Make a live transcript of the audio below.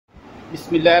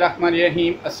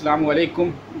बिस्मिल्लाहिर्रहमानिर्रहीम। अस्सलाम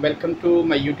वालेकुम। Welcome to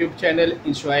my YouTube channel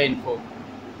enjoy info.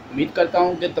 उम्मीद करता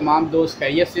हूँ कि तमाम दोस्त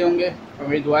खैरियत से होंगे और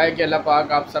मेरी दुआ है कि अल्लाह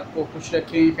पाक आप सबको खुश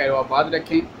रखें, खैर आबाद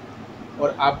रखें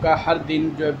और आपका हर दिन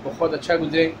जो है बहुत अच्छा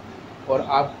गुजरे और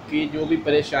आपकी जो भी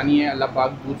परेशानी है अल्लाह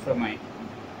पाक दूर फरमाएँ।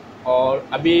 और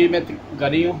अभी मैं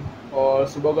घर ही हूँ और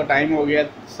सुबह का टाइम हो गया,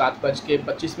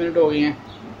 7:25 हो गए हैं।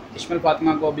 इस्माइल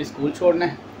फातिमा को अभी स्कूल छोड़ना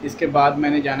है, इसके बाद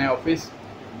मैंने जाना है ऑफ़िस।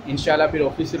 इंशाल्लाह फिर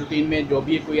ऑफिस रूटीन में जो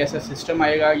भी कोई ऐसा सिस्टम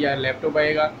आएगा या लैपटॉप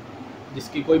आएगा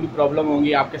जिसकी कोई भी प्रॉब्लम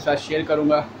होगी आपके साथ शेयर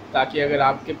करूंगा, ताकि अगर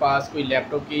आपके पास कोई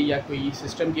लैपटॉप की या कोई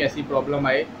सिस्टम की ऐसी प्रॉब्लम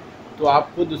आए तो आप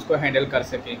खुद उसको हैंडल कर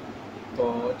सकें।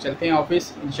 तो चलते हैं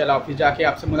ऑफ़िस, इंशाल्लाह ऑफ़िस जाके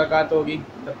आपसे मुलाकात होगी।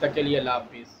 तब तक के लिए अल्लाह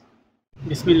हाफिज़।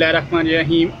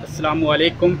 बिस्मिल्लाहिर्रहमानिर्रहीम। अस्सलाम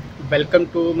वालेकुम। Welcome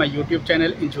to my YouTube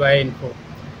channel enjoy info.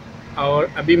 और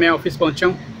अभी मैं ऑफ़िस पहुँचा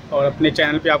हूँ और अपने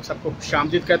चैनल पर आप सबको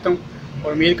खुशामदीद कहता हूँ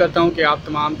और उम्मीद करता हूँ कि आप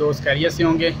तमाम दोस्त खैरियत से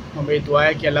होंगे और मेरी दुआ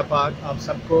है कि अल्लाह पाक आप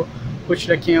सबको खुश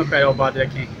रखें और खैर आबाद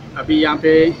रखें। अभी यहाँ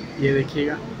पे ये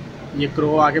देखिएगा, ये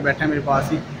क्रो आके बैठा है मेरे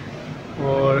पास ही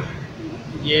और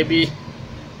ये भी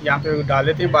यहाँ पे डाल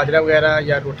देते हैं बाजरा वगैरह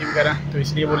या रोटी वगैरह, तो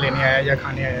इसलिए वो लेने आया या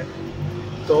खाने आया।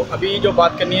 तो अभी जो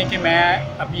बात करनी है कि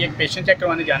मैं अभी एक पेशेंट चेक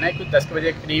करवाने जाना है कुछ 10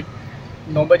 बजे के करीब।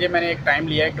 9 बजे मैंने एक टाइम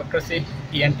लिया है डॉक्टर से,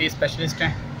 ENT स्पेशलिस्ट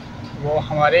हैं वो,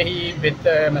 हमारे ही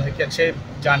मतलब कि अच्छे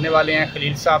जानने वाले हैं,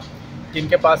 खलील साहब,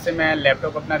 जिनके पास से मैं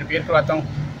लैपटॉप अपना रिपेयर करवाता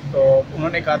हूँ। तो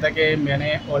उन्होंने कहा था कि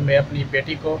मैंने और मैं अपनी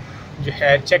बेटी को जो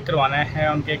है चेक करवाना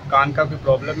है, उनके कान का कोई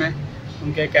प्रॉब्लम है।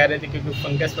 उनके कह रहे थे कि कोई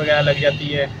फंगस वगैरह लग जाती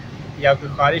है या कोई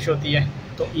ख़ारिश होती है,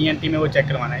 तो ENT में वो चेक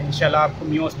करवाना है। इंशाल्लाह आपको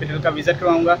न्यू हॉस्पिटल का विज़िट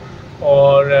करवाऊँगा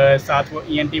और साथ वो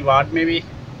ENT वार्ड में भी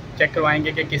चेक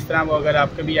करवाएंगे कि किस तरह वो, अगर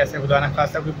आपके भी ऐसे खुदा न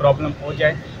खास्ता कोई प्रॉब्लम हो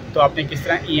जाए तो आपने किस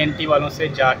तरह ENT वालों से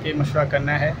जाके मशवरा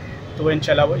करना है। तो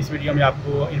इंशाल्लाह वो इस वीडियो में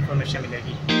आपको इन्फॉर्मेशन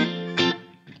मिलेगी।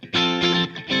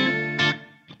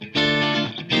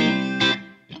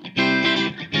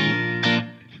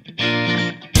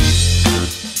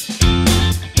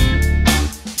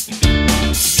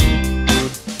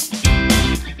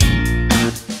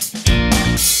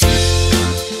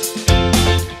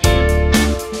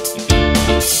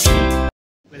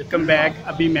 Welcome back.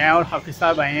 अभी मैं और हाफिज़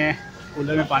साहब आए हैं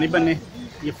कूलर में पानी भरने।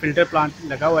 ये फ़िल्टर प्लांट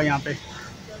लगा हुआ है यहाँ पे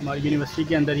हमारी यूनिवर्सिटी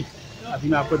के अंदर ही। अभी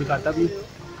मैं आपको दिखाता भी,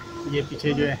 ये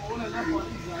पीछे जो है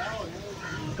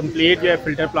कंप्लीट जो है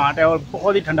फ़िल्टर प्लांट है और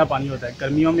बहुत ही ठंडा पानी होता है।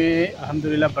 गर्मियों में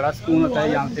अल्हम्दुलिल्लाह बड़ा सुकून होता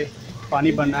है यहाँ से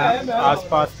पानी भरना।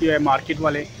 आसपास जो है मार्केट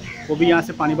वाले वो भी यहाँ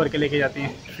से पानी भर के लेके जाते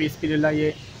हैं। फिज़बिल्लाह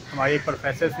ये हमारे एक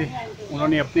प्रोफेसर थे,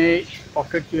 उन्होंने अपने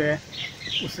पॉकेट जो है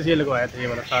उससे लगवाया था ये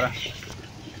वाला सारा।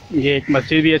 ये एक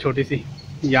मस्जिद भी है छोटी सी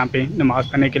यहाँ पे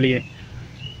नमाज़ पढ़ने के लिए।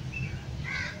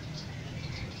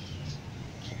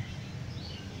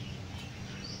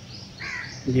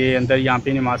 ये अंदर यहाँ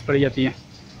पे नमाज़ पढ़ी जाती है।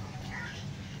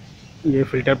 ये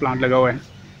फ़िल्टर प्लांट लगा हुआ है।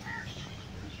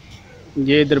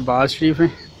 ये दरबार शरीफ है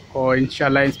और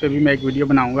इंशाल्लाह इस पर भी मैं एक वीडियो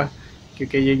बनाऊंगा,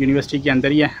 क्योंकि ये यूनिवर्सिटी के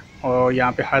अंदर ही है और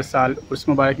यहाँ पे हर साल उर्स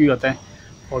मुबारक भी होता है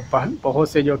और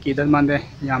बहुत से जो अक़ीदतमंद हैं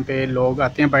यहाँ पे लोग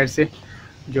आते हैं बाहर से,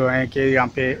 जो है कि यहाँ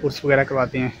पे उर्स वगैरह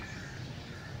करवाते हैं।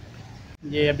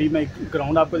 ये अभी मैं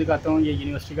ग्राउंड आपको दिखाता हूँ। ये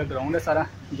यूनिवर्सिटी का ग्राउंड है सारा,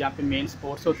 जहाँ पे मेन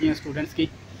स्पोर्ट्स होती हैं स्टूडेंट्स की।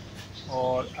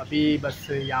 और अभी बस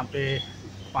यहाँ पे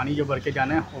पानी जो भर के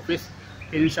जाना है ऑफिस,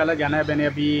 फिर इंशाल्लाह जाना है। मैंने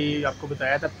अभी आपको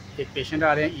बताया था एक पेशेंट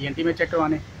आ रहे हैं ENT में चेक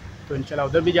करवाने, तो इंशाल्लाह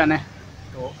उधर भी जाना है।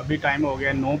 तो अभी टाइम हो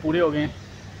गया 9 पूरे हो गए हैं,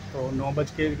 तो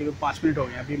 9:05 हो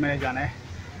गए हैं। अभी मैंने जाना है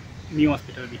न्यू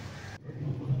हॉस्पिटल भी।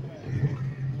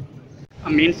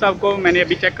 अमीन साहब को मैंने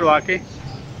अभी चेक करवा के,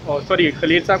 और सॉरी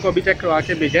खलील साहब को अभी चेक करवा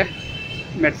के भेजा है।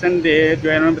 मेडिसिन जो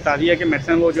है उन्होंने बता दिया कि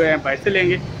मेडिसिन वो जो है बाहर से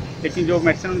लेंगे, लेकिन जो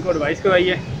मेडिसिन उनको एडवाइस करवाई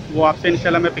है वो आपसे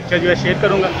इंशाल्लाह मैं पिक्चर जो है शेयर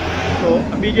करूँगा। तो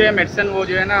अभी जो है मेडिसिन वो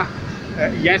जो है ना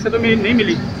यहाँ से तो मेरी नहीं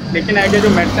मिली, लेकिन आगे जो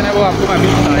मेडिसिन है वो आपको मैं अभी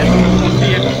बता रहा हूँ कौन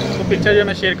सी है, तो पिक्चर जो है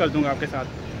मैं शेयर कर दूँगा आपके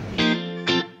साथ।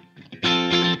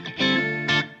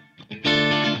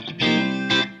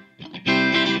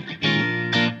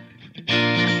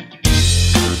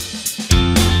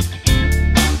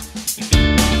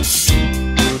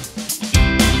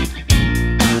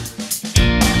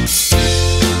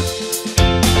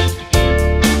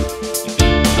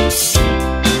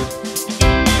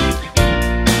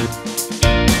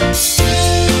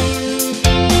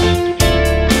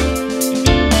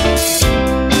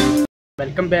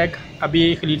 Welcome back.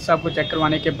 अभी खलील साहब को चेक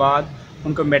करवाने के बाद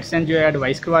उनको मेडिसिन जो है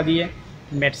एडवाइस करवा दी है।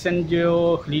 मेडिसिन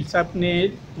जो खलील साहब ने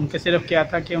उनके सिर्फ क्या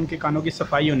था कि उनके कानों की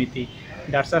सफाई होनी थी।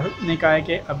 डॉक्टर साहब ने कहा है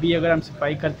कि अभी अगर हम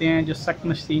सफाई करते हैं, जो सख्त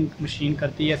मशीन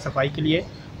करती है सफाई के लिए,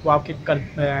 वो आपके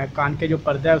कान के जो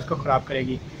पर्दा है उसको ख़राब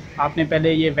करेगी। आपने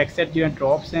पहले ये वैक्सेट जो है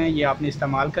ड्रॉप्स हैं ये आपने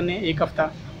इस्तेमाल करने हैं 1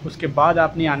 हफ़्ता, उसके बाद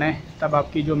आपने आना है, तब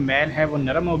आपकी जो मैल है वो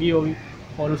नरम होगी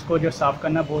और उसको जो साफ़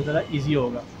करना बहुत ज़्यादा ईजी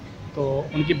होगा। तो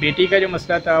उनकी बेटी का जो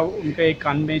मसला था, उनके एक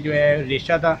कान में जो है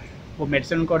रेशा था, वो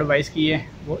मेडिसिन उनको एडवाइस की है,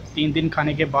 वो 3 दिन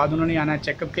खाने के बाद उन्होंने आना है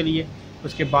चेकअप के लिए,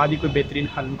 उसके बाद ही कोई बेहतरीन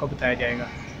हल उनको बताया जाएगा।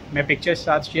 मैं पिक्चर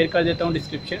साथ शेयर कर देता हूँ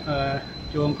डिस्क्रिप्शन,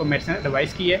 जो उनको मेडिसिन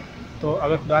एडवाइस की है। तो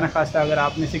अगर खुदा न खास्ता अगर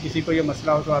आप में से किसी को ये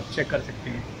मसला हो तो आप चेक कर सकते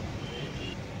हैं।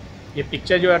 ये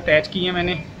पिक्चर जो अटैच की है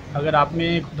मैंने, अगर आप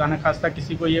में खुदा न खास्ता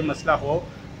किसी को ये मसला हो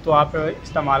तो आप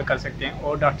इस्तेमाल कर सकते हैं।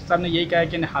 और डॉक्टर साहब ने यही कहा है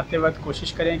कि नहाते वक्त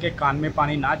कोशिश करें कि कान में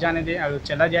पानी ना जाने दें, अगर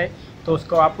चला जाए तो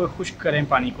उसको आप खुश्क करें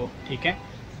पानी को, ठीक है।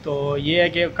 तो ये है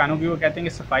कि कानों की वो कहते हैं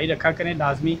कि सफाई रखा करें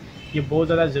लाजमी, ये बहुत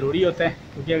ज़्यादा ज़रूरी होता है,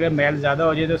 क्योंकि अगर मैल ज़्यादा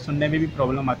हो जाए तो सुनने में भी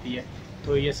प्रॉब्लम आती है।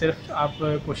 तो ये सिर्फ आप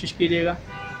कोशिश कीजिएगा।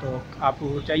 तो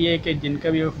आपको चाहिए कि जिनका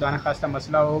भी खुदा न खास्ता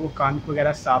मसला हो वो कान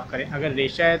वगैरह साफ़ करें। अगर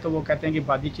रेशा है तो वो कहते हैं कि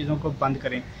बादी चीज़ों को बंद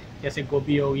करें, जैसे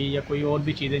गोभी होगी या कोई और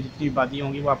भी चीज़ें जितनी बादी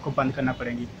होंगी वो आपको बंद करना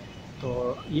पड़ेंगी।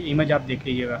 तो ये इमेज आप देख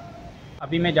लीजिएगा।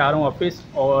 अभी मैं जा रहा हूँ ऑफ़िस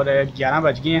और 11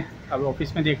 बज गए हैं। अब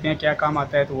ऑफ़िस में देखते हैं क्या काम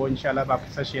आता है, तो वो इंशाल्लाह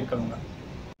आपके साथ शेयर करूँगा।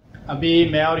 अभी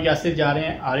मैं और यासिर जा रहे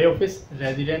हैं आर्य ऑफिस,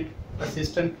 रेजिडेंट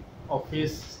असिस्टेंट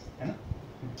ऑफिस है ना,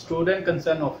 स्टूडेंट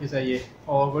कंसर्न ऑफिस है ये,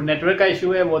 और वो नेटवर्क का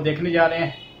इशू है वो देखने जा रहे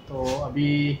हैं। तो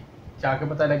अभी जाके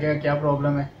पता लगेगा क्या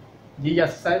प्रॉब्लम है। जी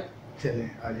यासिर साहब, चले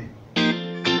आ जाए।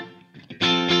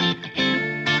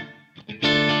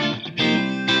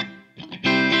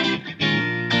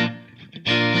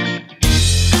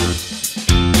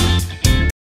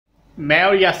 मैं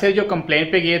और यासिर जो कंप्लेन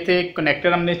पे गए थे,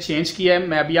 कनेक्टर हमने चेंज किया है।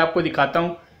 मैं अभी आपको दिखाता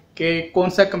हूँ कि कौन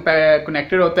सा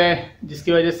कनेक्टर होता है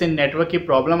जिसकी वजह से नेटवर्क की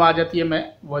प्रॉब्लम आ जाती है। मैं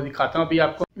वो दिखाता हूँ अभी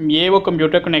आपको। ये वो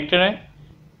कंप्यूटर कनेक्टर है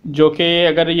जो कि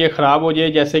अगर ये ख़राब हो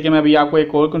जाए, जैसे कि मैं अभी आपको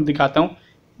एक और दिखाता हूँ,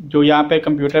 जो यहाँ पे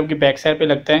कंप्यूटर की बैक साइड पे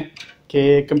लगता है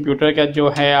कि कंप्यूटर का जो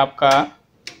है आपका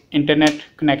इंटरनेट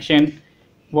कनेक्शन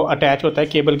वो अटैच होता है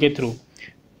केबल के थ्रू।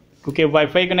 क्योंकि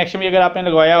वाईफाई कनेक्शन भी अगर आपने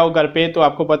लगवाया हो घर पे तो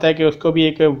आपको पता है कि उसको भी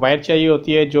एक वायर चाहिए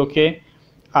होती है, जो कि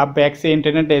आप बैक से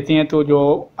इंटरनेट लेते हैं तो जो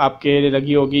आपके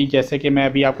लगी होगी। जैसे कि मैं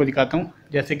अभी आपको दिखाता हूँ,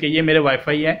 जैसे कि ये मेरे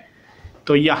वाईफाई है,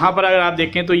 तो यहाँ पर अगर आप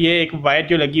देखें तो ये एक वायर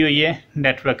जो लगी हुई है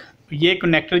नेटवर्क, ये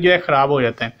कनेक्टर जो है ख़राब हो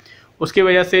जाता है, उसकी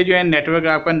वजह से जो है नेटवर्क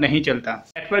आपका नहीं चलता।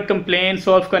 नेटवर्क कंप्लेन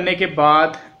सॉल्व करने के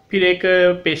बाद फिर एक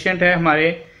पेशेंट है हमारे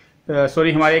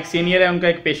एक सीनियर है, उनका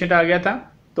एक पेशेंट आ गया था।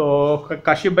 तो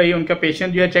काशिफ भाई उनका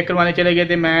पेशेंट जो है चेक करवाने चले गए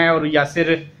थे, मैं और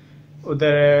यासिर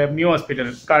उधर म्यू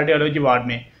हॉस्पिटल कार्डियोलॉजी वार्ड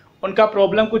में। उनका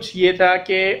प्रॉब्लम कुछ ये था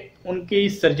कि उनकी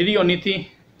सर्जरी होनी थी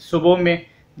सुबह में,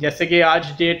 जैसे कि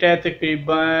आज डेट है,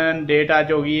 तकरीबन डेट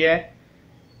आज हो गई है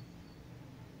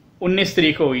 19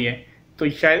 तारीख हो गई है, तो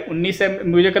शायद 19 है,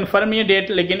 मुझे कंफर्म नहीं है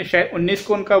डेट, लेकिन शायद 19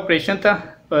 को उनका ऑपरेशन था,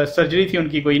 सर्जरी थी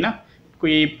उनकी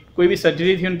कोई भी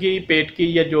सर्जरी थी उनकी पेट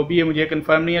की या जो भी है, मुझे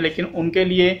कंफर्म नहीं है। लेकिन उनके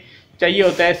लिए चाहिए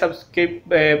होता है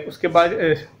उसके बाद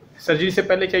सर्जरी से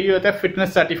पहले चाहिए होता है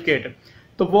फिटनेस सर्टिफिकेट,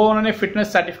 तो वो उन्होंने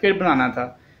फिटनेस सर्टिफिकेट बनाना था।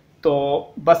 तो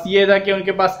बस ये था कि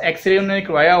उनके पास एक्सरे उन्होंने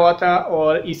करवाया हुआ था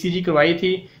और ईसीजी करवाई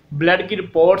थी, ब्लड की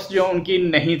रिपोर्ट्स जो उनकी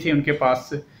नहीं थी उनके पास,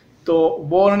 तो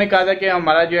वो उन्होंने कहा था कि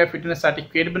हमारा जो है फिटनेस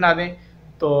सर्टिफिकेट बना दें।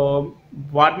 तो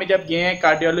वार्ड में जब गए हैं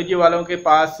कार्डियोलॉजी वालों के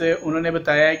पास, उन्होंने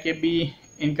बताया कि भी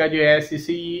इनका जो है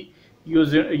सीसी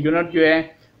यूनिट जो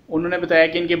है, उन्होंने बताया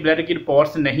कि इनके ब्लड की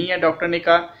रिपोर्ट्स नहीं है, डॉक्टर ने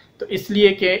कहा, तो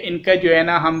इसलिए कि इनका जो है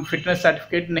ना हम फिटनेस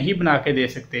सर्टिफिकेट नहीं बना के दे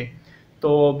सकते।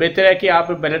 तो बेहतर है कि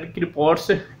आप ब्लड की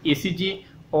रिपोर्ट्स, ईसीजी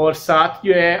और साथ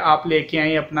जो है आप लेके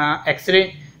आएँ अपना एक्सरे,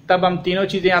 तब हम तीनों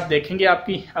चीज़ें आप देखेंगे,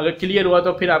 आपकी अगर क्लियर हुआ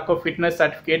तो फिर आपको फिटनेस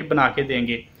सर्टिफिकेट बना के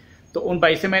देंगे। तो उन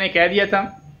भाई से मैंने कह दिया था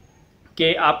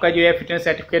कि आपका जो है फिटनेस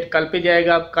सर्टिफिकेट कल पे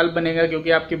जाएगा, कल बनेगा,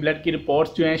 क्योंकि आपकी ब्लड की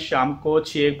रिपोर्ट्स जो हैं शाम को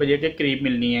 6 बजे के करीब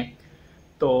मिलनी है।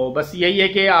 तो बस यही है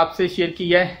कि आपसे शेयर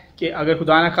किया है कि अगर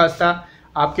खुदा न खास्ता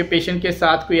आपके पेशेंट के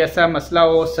साथ कोई ऐसा मसला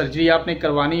हो, सर्जरी आपने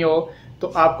करवानी हो, तो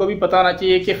आपको भी पता होना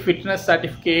चाहिए कि फ़िटनेस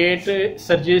सर्टिफिकेट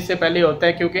सर्जरी से पहले होता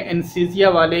है। क्योंकि एनेस्थीसिया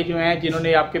वाले जो हैं,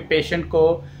 जिन्होंने आपके पेशेंट को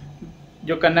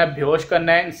जो करना है, बेहोश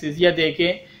करना है एनेस्थीसिया दे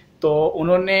के, तो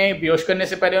उन्होंने बेहोश करने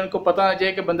से पहले उनको पता होना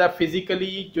चाहिए कि बंदा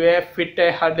फिज़िकली जो है फिट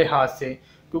है हर लिहाज से।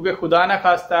 क्योंकि खुदा ना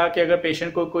खास्ता कि अगर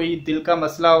पेशेंट को कोई दिल का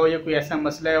मसला हो या कोई ऐसा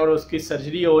मसला है और उसकी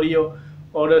सर्जरी हो रही हो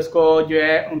और उसको जो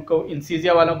है उनको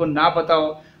एनेस्थीसिया वालों को ना पता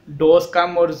हो, डोज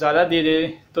कम और ज़्यादा दे दे,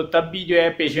 तो तब भी जो है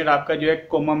पेशेंट आपका जो है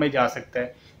कोमा में जा सकता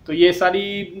है। तो ये सारी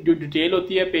जो डिटेल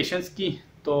होती है पेशेंट्स की,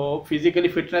 तो फिज़िकली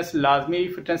फ़िटनेस लाजमी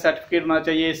फिटनेस सर्टिफिकेट होना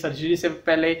चाहिए सर्जरी से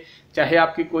पहले, चाहे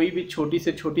आपकी कोई भी छोटी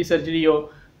से छोटी सर्जरी हो,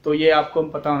 तो ये आपको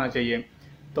पता होना चाहिए।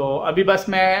 तो अभी बस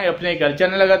मैं अपने घर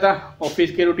जाने लगा था,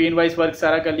 ऑफिस के रूटीन वाइज वर्क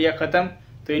सारा कर लिया ख़त्म,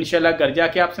 तो इंशाल्लाह घर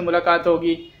जाके आपसे मुलाकात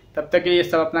होगी। तब तक के लिए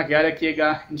सब अपना ख्याल रखिएगा,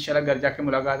 इंशाल्लाह घर जाके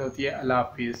मुलाकात होती है। अल्लाह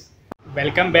हाफिज़।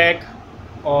 Welcome back.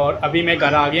 और अभी मैं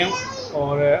घर आ गया हूँ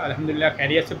और अल्हम्दुलिल्लाह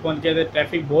खैरियत से पहुँच गए थे।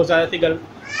 ट्रैफिक बहुत ज़्यादा थी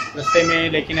रास्ते में,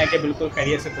 लेकिन है कि बिल्कुल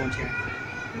खैरियत से पहुँचे।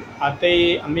 आते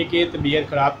ही अम्मी की तबीयत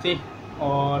ख़राब थी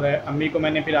और अम्मी को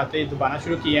मैंने फिर आते ही दबाना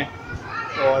शुरू किया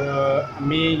और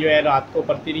अम्मी जो है रात को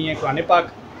पढ़ती रही हैं कुरान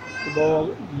पाक। तो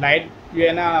वो लाइट जो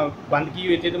है ना बंद की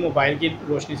हुई थी तो मोबाइल की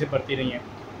रोशनी से पढ़ती रही हैं।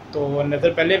 तो नज़र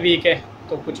पहले वीक है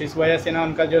तो कुछ इस वजह से ना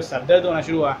उनका जो सर दर्द होना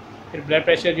शुरू हुआ, फिर ब्लड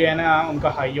प्रेशर जो है ना उनका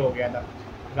हाई हो गया था।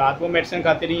 रात को मेडिसिन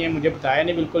खाती रही हैं, मुझे बताया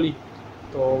नहीं बिल्कुल ही,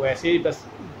 तो वैसे ही बस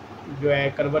जो है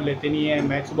करवट लेते नहीं है।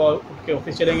 मैं सुबह उठ के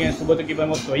ऑफिस चले गए, सुबह तकरीबन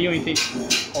वो सोई हुई थी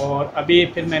और अभी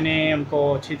फिर मैंने उनको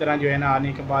अच्छी तरह जो है ना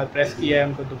आने के बाद प्रेस किया है,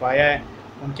 उनको दबाया है,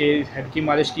 उनके हेड की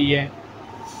मालिश की है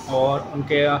और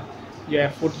उनके जो है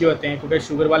फुट जो होते हैं, क्योंकि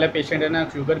शुगर वाला पेशेंट है ना,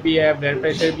 शुगर भी है, ब्लड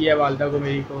प्रेशर भी है वालदा को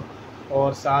मेरी को,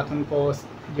 और साथ उनको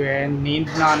जो है नींद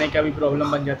ना आने का भी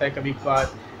प्रॉब्लम बन जाता है कभी कभार।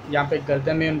 यहाँ पे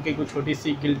गर्दन में उनकी कुछ छोटी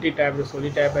सी गिल्टी टाइप रसोली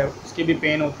टाइप है, उसकी भी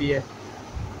पेन होती है।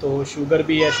 तो शुगर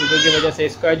भी है, शुगर की वजह से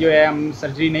इसका जो है हम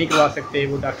सर्जरी नहीं करवा सकते।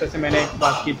 वो डॉक्टर से मैंने एक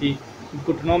बात की थी,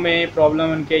 घुटनों में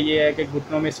प्रॉब्लम उनके ये है कि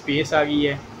घुटनों में स्पेस आ गई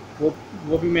है।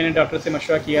 वो भी मैंने डॉक्टर से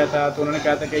मशवरा किया था, तो उन्होंने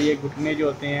कहा था कि ये घुटने जो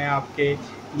होते हैं आपके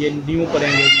ये न्यू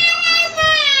पड़ेंगे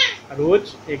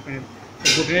रोज़। एक मिनट,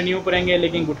 घुटने न्यू पड़ेंगे,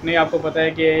 लेकिन घुटने आपको पता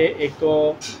है कि एक तो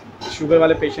शुगर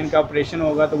वाले पेशेंट का ऑपरेशन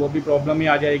होगा तो वो भी प्रॉब्लम ही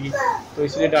आ जाएगी। तो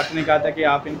इसलिए डॉक्टर ने कहा था कि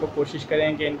आप इनको कोशिश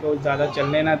करें कि इनको ज़्यादा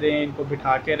चलने ना दें, इनको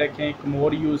बिठा के रखें,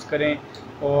 कमोड यूज़ करें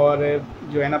और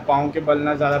जो है ना पाँव के बल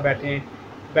ना ज़्यादा बैठे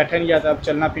नहीं जाता, अब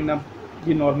चलना फिरना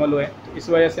भी नॉर्मल हो। तो इस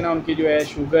वजह से ना उनकी जो है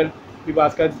शुगर भी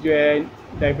बात का जो है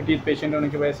डायबिटीज़ पेशेंट होने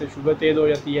की वजह से शुगर तेज़ हो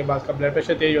जाती है, बात का ब्लड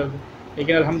प्रेशर तेज़ हो जाता है।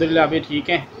 लेकिन अल्हम्दुलिल्लाह अभी ठीक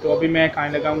हैं। तो अभी मैं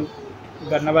खाने लगा हूँ।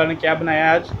 घर वालों ने क्या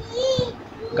बनाया आज?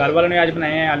 घर वालों ने आज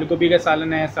बनाए हैं आलू गोभी का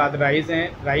सालन है, साथ राइस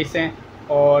हैं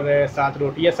और साथ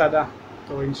रोटी है सादा।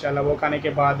 तो इंशाल्लाह वो खाने के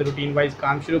बाद रूटीन वाइज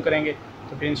काम शुरू करेंगे,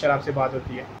 तो फिर इंशाल्लाह आपसे बात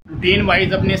होती है। रूटीन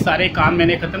वाइज अपने सारे काम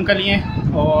मैंने ख़त्म कर लिए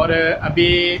हैं और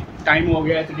अभी टाइम हो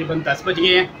गया है तकरीबन 10 बज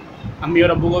गए हैं। अम्मी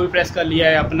और अब्बू को भी प्रेस कर लिया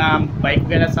है, अपना बाइक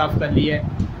वगैरह साफ़ कर लिया है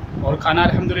और खाना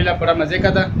अल्हम्दुलिल्लाह बड़ा मज़े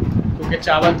का था, क्योंकि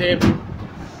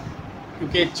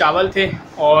चावल थे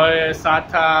और साथ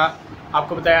था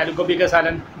आपको बताया आलू गोभी का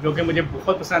सालन, जो कि मुझे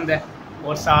बहुत पसंद है,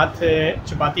 और साथ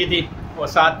चपाती थी और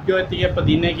साथ जो होती है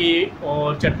पुदीने की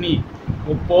और चटनी,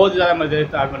 वो बहुत ज़्यादा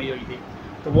मज़ेदार बनी हुई थी।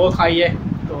 तो वो खाई है।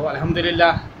 तो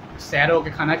अल्हम्दुलिल्लाह सैर हो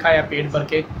के खाना खाया पेट भर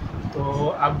के। तो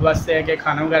अब बस है कि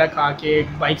खाना वगैरह खा के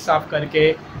बाइक साफ़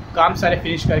करके काम सारे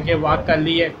फिनिश करके वॉक कर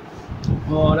ली है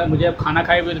और मुझे अब खाना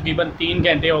खाए हुए तकरीबन 3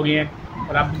 घंटे हो गए हैं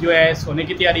और अब जो है सोने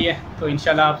की तैयारी है। तो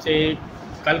इंशाल्लाह आपसे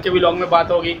कल के व्लॉग में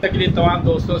बात होगी। तक के लिए तमाम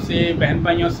दोस्तों से, बहन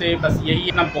भाइयों से बस यही,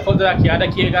 अपना बहुत ज़्यादा ख्याल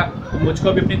रखिएगा,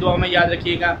 मुझको भी अपनी दुआ में याद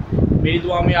रखिएगा। मेरी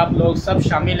दुआ में आप लोग सब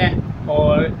शामिल हैं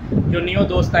और जो न्यू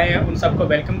दोस्त आए हैं उन सबको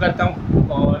वेलकम करता हूँ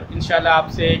और इंशाल्लाह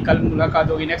आपसे कल मुलाकात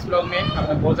होगी नेक्स्ट व्लॉग में।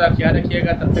 अपना बहुत ज़्यादा ख्याल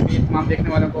रखिएगा। तब तक ये तमाम देखने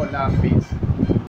वालों को अल्लाह हाफिज़।